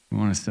well. We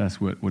want to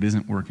assess what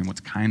isn't working,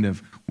 what's kind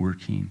of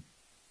working.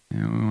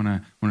 You know, we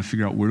want to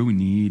figure out where do we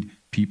need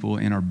people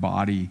in our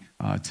body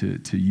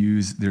to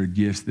use their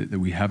gifts that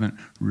we haven't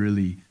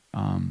really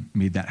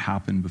made that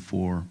happen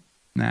before.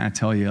 And I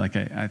tell you, like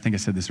I think I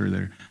said this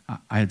earlier,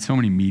 I had so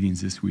many meetings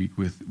this week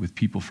with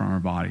people from our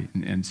body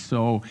and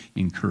so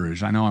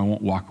encouraged. I know I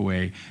won't walk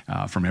away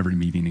from every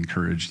meeting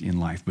encouraged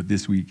in life, but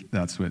this week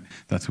that's what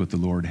the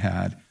Lord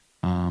had.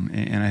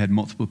 And I had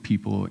multiple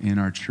people in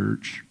our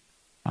church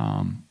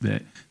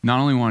that not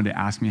only wanted to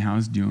ask me how I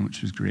was doing,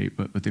 which was great,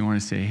 but they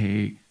wanted to say,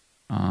 hey,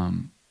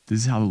 this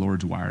is how the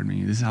Lord's wired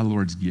me. This is how the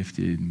Lord's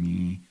gifted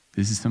me.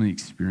 This is some of the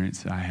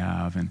experience that I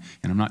have. And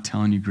I'm not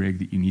telling you, Greg,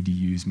 that you need to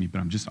use me, but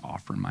I'm just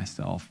offering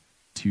myself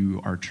to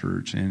our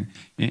church. And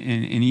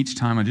each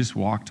time I just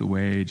walked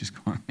away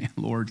just going, man,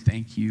 Lord,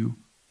 thank you.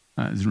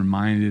 I was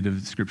reminded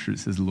of the scripture that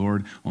says the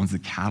Lord owns the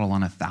cattle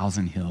on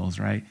 1,000 hills,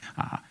 right?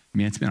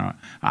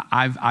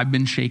 I've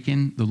been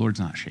shaken. The Lord's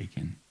not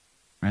shaken,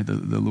 right?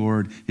 The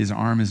Lord, his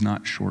arm is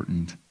not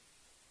shortened.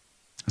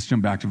 Let's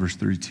jump back to verse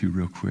 32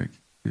 real quick.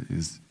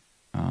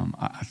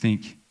 I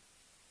think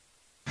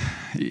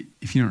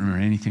if you don't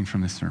remember anything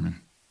from this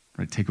sermon,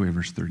 right, take away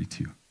verse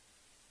 32.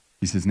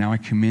 He says, now I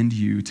commend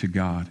you to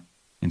God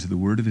and to the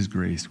word of his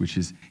grace, which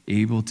is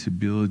able to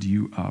build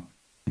you up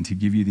and to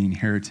give you the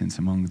inheritance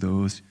among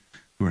those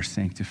who are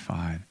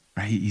sanctified,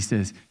 right? He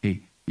says,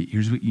 hey,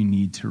 here's what you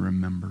need to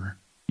remember.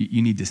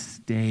 You need to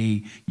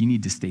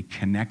stay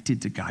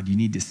connected to God. You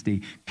need to stay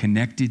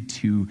connected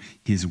to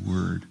his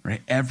word,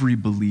 right? Every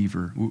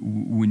believer,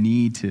 we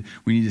need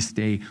to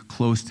stay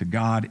close to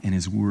God and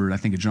his word. I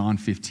think of John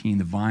 15,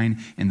 the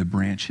vine and the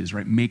branches,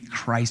 right? Make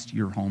Christ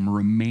your home,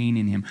 remain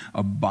in him,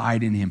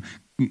 abide in him,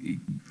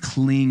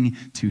 cling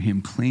to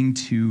him, cling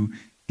to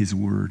his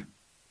word.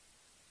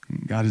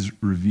 God has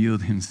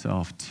revealed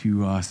himself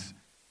to us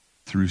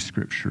through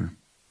scripture.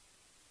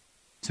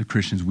 So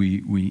Christians,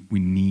 we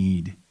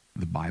need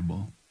the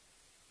Bible,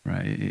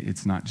 right?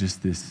 It's not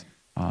just this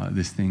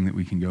thing that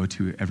we can go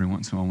to every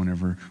once in a while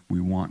whenever we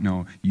want.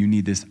 No, you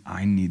need this.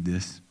 I need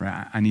this,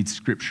 right? I need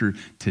scripture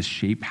to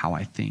shape how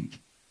I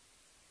think.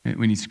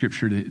 We need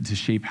scripture to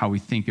shape how we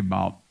think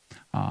about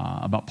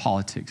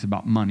politics,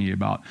 about money,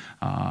 about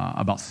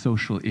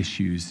social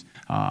issues,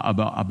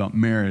 about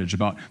marriage,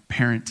 about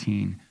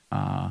parenting,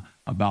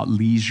 about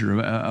leisure,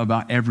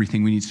 about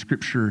everything. We need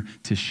scripture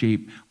to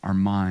shape our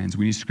minds.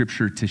 We need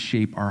scripture to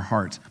shape our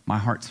hearts. My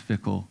heart's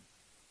fickle.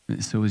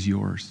 So is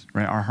yours,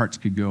 right? Our hearts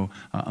could go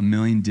a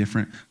million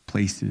different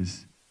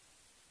places.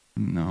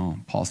 No,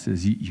 Paul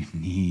says you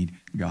need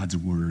God's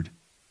word,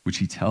 which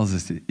he tells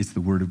us it's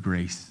the word of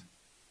grace,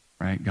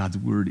 right? God's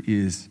word it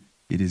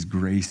is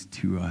grace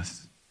to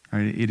us,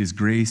 right? It is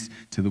grace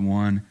to the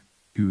one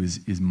who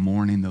is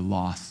mourning the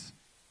loss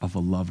of a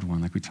loved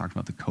one. Like we talked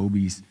about the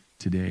Kobe's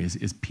today,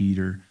 as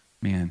Peter,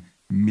 man,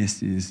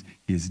 misses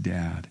his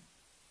dad.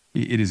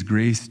 It is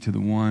grace to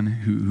the one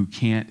who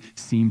can't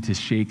seem to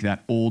shake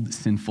that old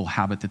sinful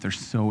habit that they're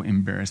so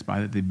embarrassed by,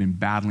 that they've been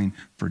battling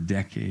for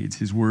decades.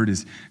 His word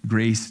is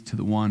grace to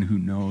the one who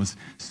knows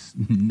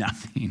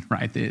nothing,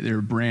 right? They're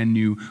a brand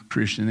new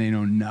Christian. They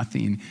know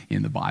nothing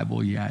in the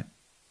Bible yet.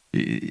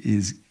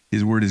 His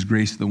word is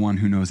grace to the one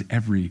who knows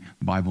every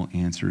Bible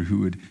answer,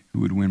 who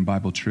would win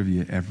Bible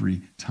trivia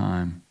every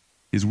time.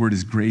 His word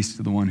is grace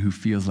to the one who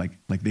feels like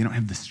they don't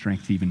have the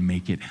strength to even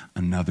make it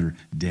another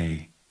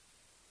day.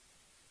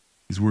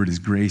 His word is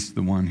grace to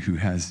the one who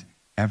has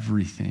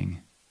everything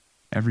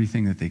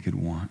that they could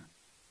want.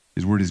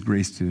 His word is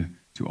grace to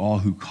all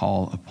who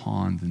call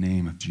upon the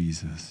name of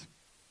Jesus.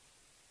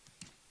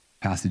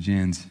 Passage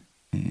ends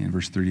in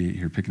verse 38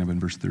 here, picking up in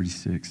verse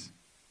 36.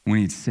 When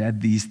he had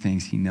said these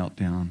things, he knelt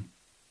down.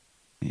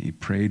 He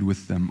prayed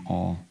with them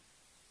all.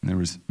 And there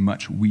was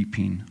much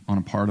weeping on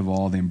a part of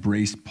all. They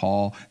embraced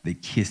Paul. They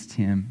kissed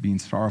him, being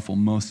sorrowful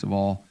most of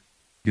all,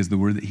 because the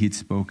word that he had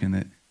spoken,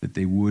 that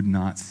they would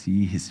not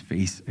see his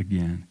face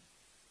again.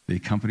 They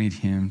accompanied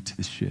him to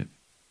the ship,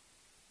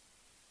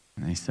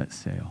 and they set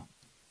sail.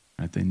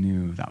 Right? They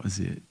knew that was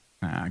it.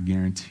 I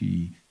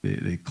guarantee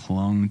they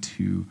clung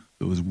to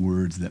those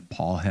words that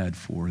Paul had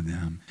for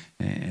them,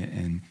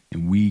 and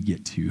we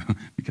get to,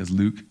 because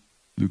Luke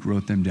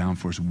wrote them down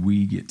for us,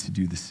 we get to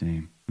do the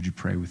same. Would you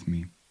pray with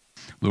me?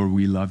 Lord,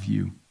 we love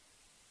you.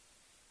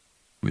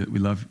 We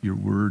love your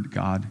word,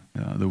 God,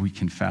 though we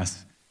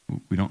confess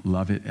we don't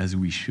love it as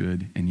we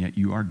should, and yet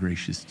you are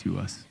gracious to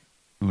us.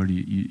 Lord,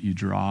 you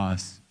draw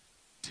us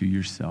to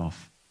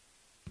yourself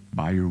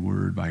by your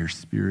word, by your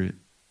spirit.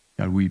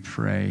 God, we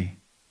pray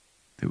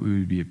that we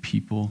would be a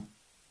people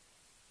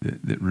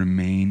that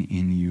remain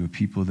in you, a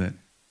people that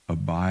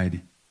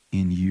abide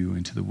in you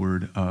and to the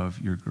word of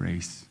your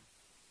grace.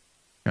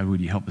 God,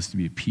 would you help us to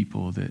be a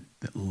people that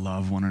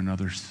love one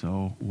another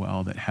so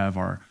well, that have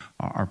our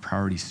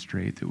priorities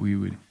straight, that we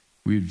would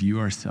view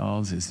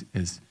ourselves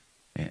as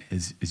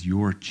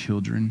your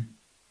children,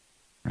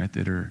 right,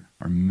 that are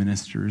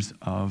ministers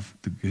of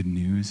the good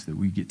news that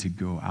we get to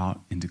go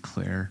out and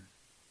declare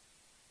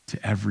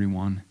to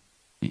everyone,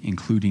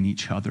 including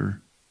each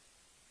other,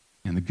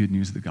 and the good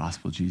news of the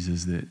gospel,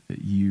 Jesus, that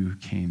you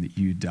came, that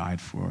you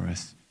died for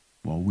us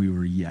while we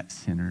were yet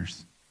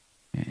sinners,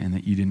 and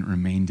that you didn't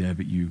remain dead,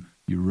 but you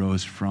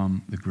rose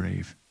from the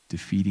grave,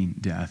 defeating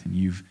death, and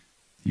you've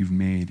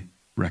made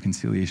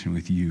reconciliation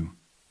with you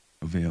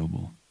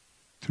available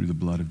through the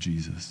blood of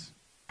Jesus.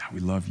 God, we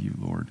love you,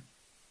 Lord.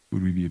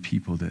 Would we be a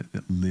people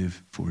that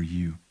live for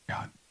you,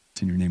 God?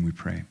 It's in your name we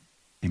pray.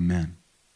 Amen.